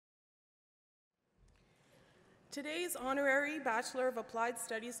Today's Honorary Bachelor of Applied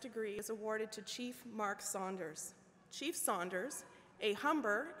Studies degree is awarded to Chief Mark Saunders. Chief Saunders, a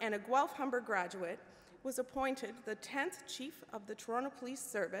Humber and a Guelph-Humber graduate, was appointed the 10th Chief of the Toronto Police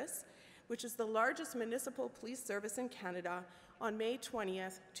Service, which is the largest municipal police service in Canada, on May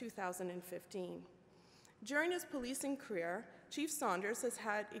 20th, 2015. During his policing career, Chief Saunders has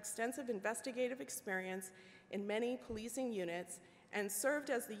had extensive investigative experience in many policing units and served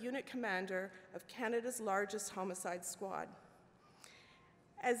as the unit commander of Canada's largest homicide squad.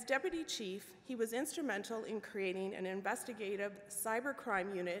 As deputy chief, he was instrumental in creating an investigative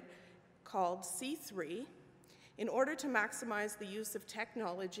cybercrime unit called C3 in order to maximize the use of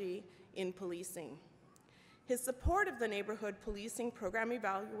technology in policing. His support of the Neighborhood Policing Program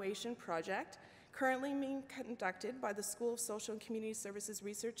Evaluation Project, currently being conducted by the School of Social and Community Services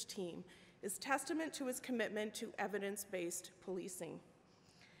research team, is testament to his commitment to evidence-based policing.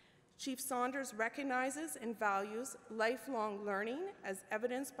 Chief Saunders recognizes and values lifelong learning as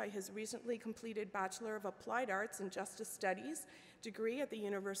evidenced by his recently completed Bachelor of Applied Arts and Justice Studies degree at the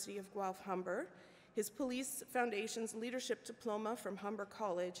University of Guelph-Humber, his Police Foundation's Leadership Diploma from Humber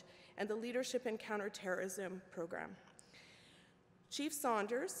College, and the Leadership in Counter Terrorism program. Chief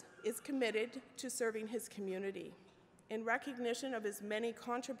Saunders is committed to serving his community. In recognition of his many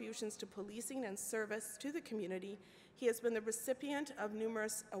contributions to policing and service to the community, he has been the recipient of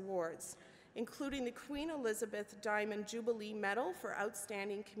numerous awards, including the Queen Elizabeth Diamond Jubilee Medal for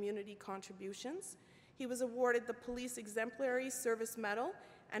Outstanding Community Contributions. He was awarded the Police Exemplary Service Medal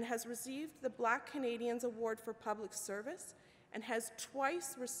and has received the Black Canadians Award for Public Service and has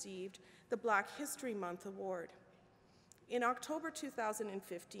twice received the Black History Month Award. In October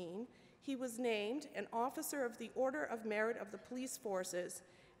 2015, he was named an Officer of the Order of Merit of the Police Forces,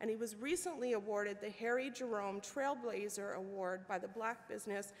 and he was recently awarded the Harry Jerome Trailblazer Award by the Black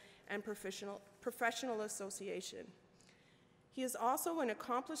Business and Professional Association. He is also an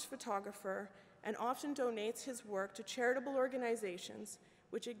accomplished photographer and often donates his work to charitable organizations,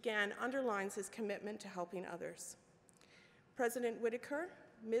 which again underlines his commitment to helping others. President Whitaker,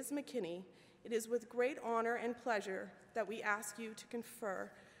 Ms. McKinney, it is with great honor and pleasure that we ask you to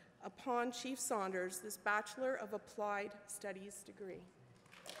confer upon Chief Saunders this Bachelor of Applied Studies degree.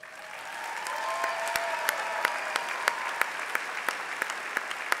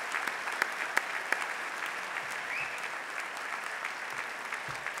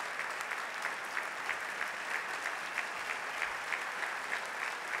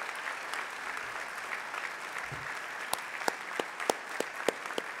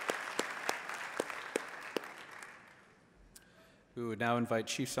 We would now invite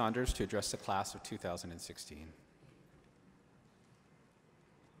Chief Saunders to address the class of 2016.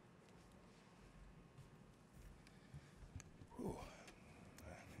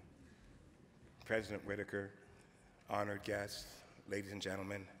 President Whitaker, honored guests, ladies and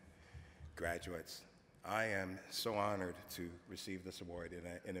gentlemen, graduates, I am so honored to receive this award.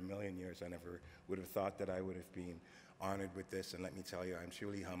 In a million years, I never would have thought that I would have been honored with this, and let me tell you, I'm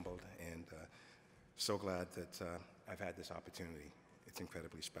truly humbled and so glad that I've had this opportunity. It's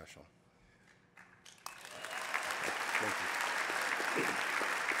incredibly special. Thank you.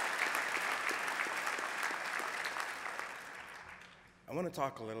 I want to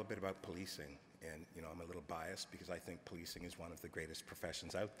talk a little bit about policing, and I'm a little biased because I think policing is one of the greatest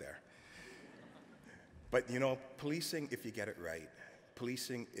professions out there. But policing, if you get it right,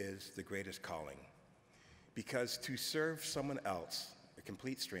 policing is the greatest calling, because to serve someone else, a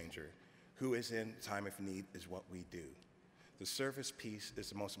complete stranger, who is in time of need is what we do. The service piece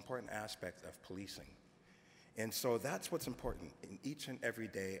is the most important aspect of policing. And so that's what's important. In each and every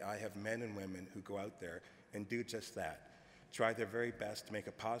day, I have men and women who go out there and do just that, try their very best to make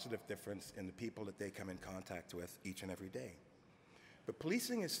a positive difference in the people that they come in contact with each and every day. But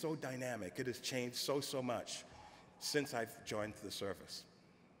policing is so dynamic. It has changed so much since I've joined the service.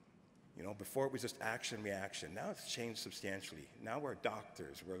 Before it was just action, reaction. Now it's changed substantially. Now we're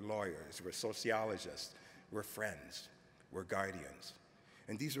doctors, we're lawyers, we're sociologists, we're friends, we're guardians.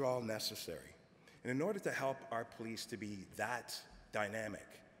 And these are all necessary. And in order to help our police to be that dynamic,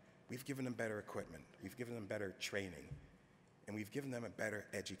 we've given them better equipment, we've given them better training, and we've given them a better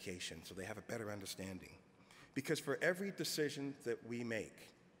education so they have a better understanding. Because for every decision that we make,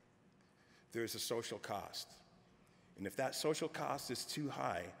 there's a social cost. And if that social cost is too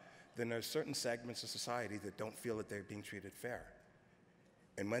high, then there's certain segments of society that don't feel that they're being treated fair.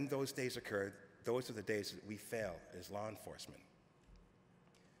 And when those days occur, those are the days that we fail as law enforcement.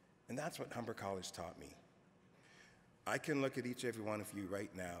 And that's what Humber College taught me. I can look at each and every one of you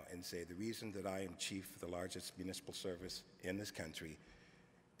right now and say the reason that I am chief of the largest municipal service in this country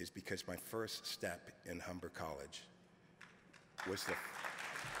is because my first step in Humber College was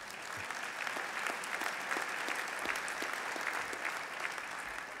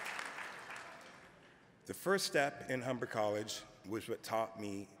the first step in Humber College was what taught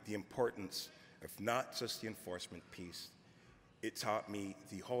me the importance of not just the enforcement piece. It taught me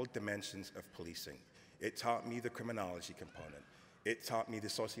the whole dimensions of policing. It taught me the criminology component. It taught me the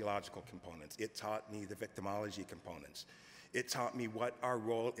sociological components. It taught me the victimology components. It taught me what our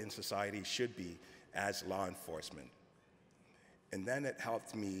role in society should be as law enforcement. And then it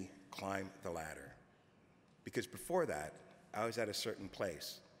helped me climb the ladder. Because before that, I was at a certain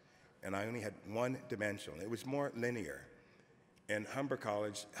place, and I only had one dimension. It was more linear. And Humber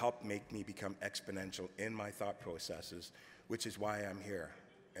College helped make me become exponential in my thought processes, which is why I'm here.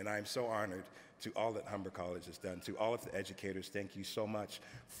 And I'm so honored to all that Humber College has done. To all of the educators, thank you so much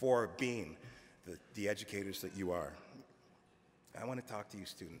for being the educators that you are. I want to talk to you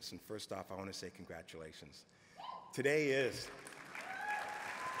students, and first off, I want to say congratulations. Today's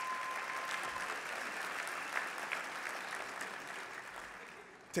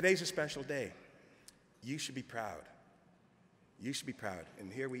a special day. You should be proud. You should be proud.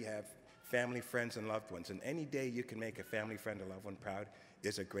 And here we have family, friends, and loved ones. And any day you can make a family, friend, or loved one proud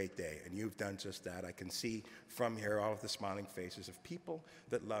is a great day. And you've done just that. I can see from here all of the smiling faces of people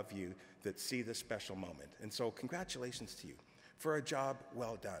that love you, that see this special moment. And so congratulations to you for a job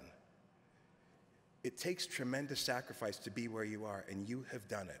well done. It takes tremendous sacrifice to be where you are, and you have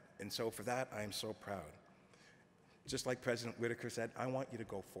done it. And so for that, I am so proud. Just like President Whitaker said, I want you to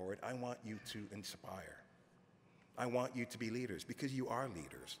go forward. I want you to inspire. I want you to be leaders, because you are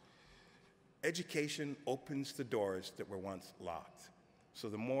leaders. Education opens the doors that were once locked. So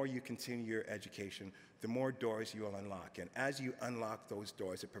the more you continue your education, the more doors you will unlock. And as you unlock those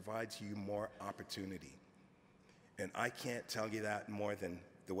doors, it provides you more opportunity. And I can't tell you that more than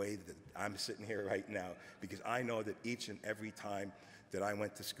the way that I'm sitting here right now, because I know that each and every time that I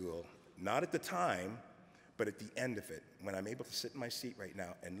went to school, not at the time, but at the end of it, when I'm able to sit in my seat right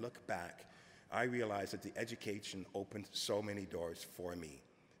now and look back, I realize that the education opened so many doors for me.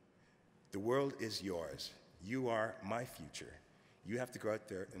 The world is yours. You are my future. You have to go out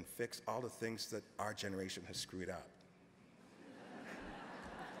there and fix all the things that our generation has screwed up.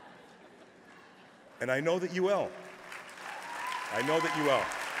 And I know that you will. I know that you will.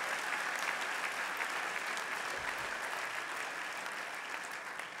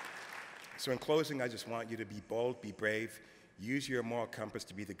 So in closing, I just want you to be bold, be brave, use your moral compass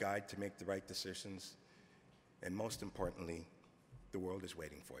to be the guide to make the right decisions, and most importantly, the world is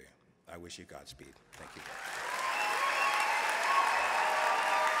waiting for you. I wish you Godspeed. Thank you.